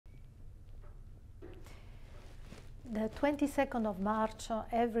The 22nd of March,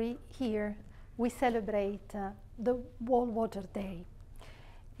 every year, we celebrate the World Water Day.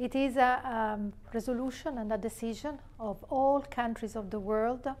 It is a resolution and a decision of all countries of the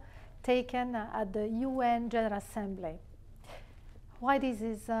world taken at the UN General Assembly. Why this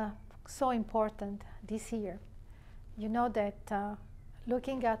is so important this year? You know that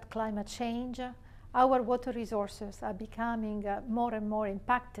looking at climate change, our water resources are becoming more and more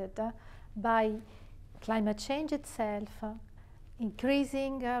impacted by climate change itself,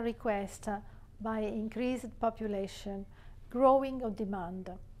 increasing request by increased population, growing of demand.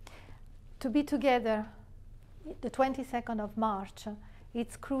 To be together the 22nd of March,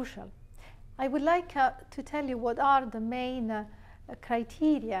 it's crucial. I would like to tell you what are the main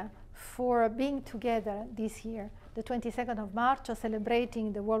criteria for being together this year, the 22nd of March,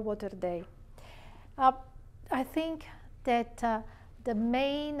 celebrating the World Water Day. I think that the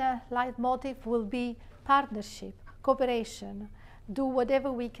main leitmotif will be partnership, cooperation, do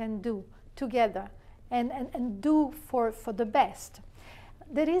whatever we can do together and do for the best.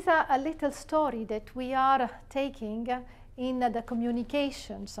 There is a little story that we are taking in the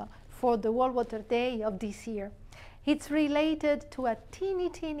communications for the World Water Day of this year. It's related to a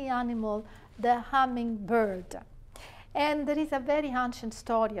teeny animal, the hummingbird. And there is a very ancient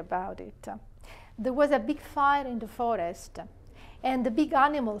story about it. There was a big fire in the forest, and the big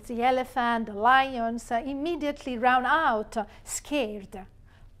animals, the elephant, the lions, immediately ran out, scared,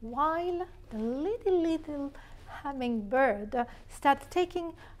 while the little hummingbird started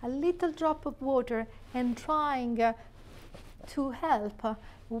taking a little drop of water and trying to help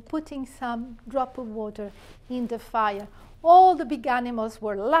putting some drop of water in the fire. All the big animals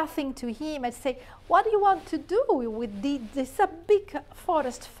were laughing to him and say, "What do you want to do with this big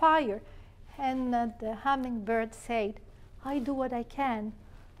forest fire?" And the hummingbird said, "I do what I can.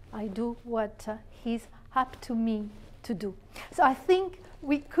 I do what is up to me to do." So I think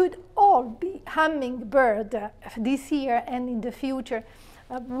we could all be hummingbird this year and in the future.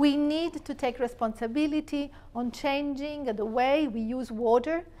 We need to take responsibility on changing the way we use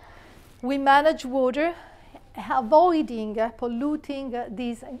water. We manage water, avoiding polluting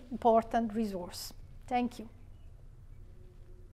this important resource. Thank you.